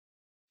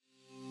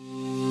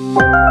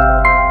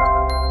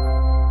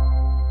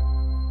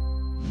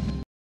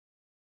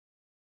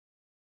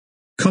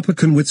Copper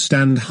can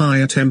withstand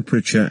higher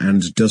temperature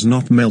and does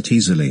not melt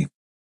easily.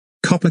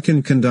 Copper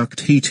can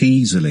conduct heat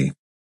easily.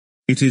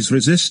 It is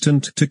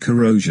resistant to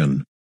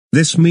corrosion.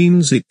 This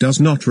means it does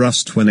not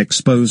rust when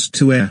exposed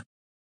to air.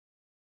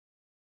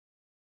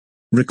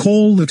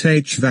 Recall that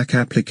HVAC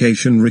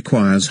application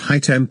requires high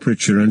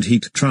temperature and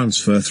heat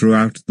transfer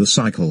throughout the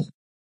cycle.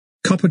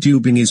 Copper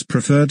tubing is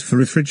preferred for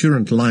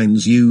refrigerant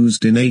lines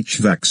used in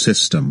HVAC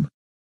system.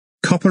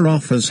 Copper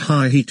offers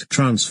high heat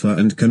transfer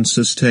and can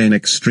sustain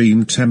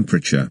extreme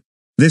temperature.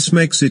 This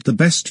makes it the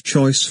best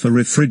choice for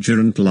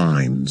refrigerant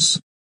lines.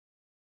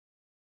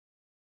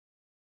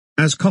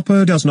 As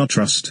copper does not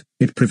rust,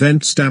 it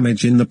prevents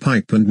damage in the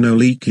pipe and no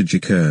leakage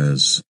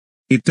occurs.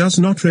 It does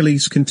not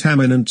release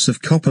contaminants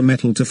of copper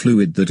metal to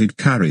fluid that it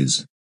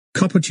carries.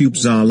 Copper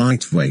tubes are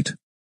lightweight.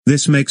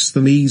 This makes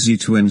them easy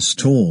to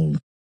install.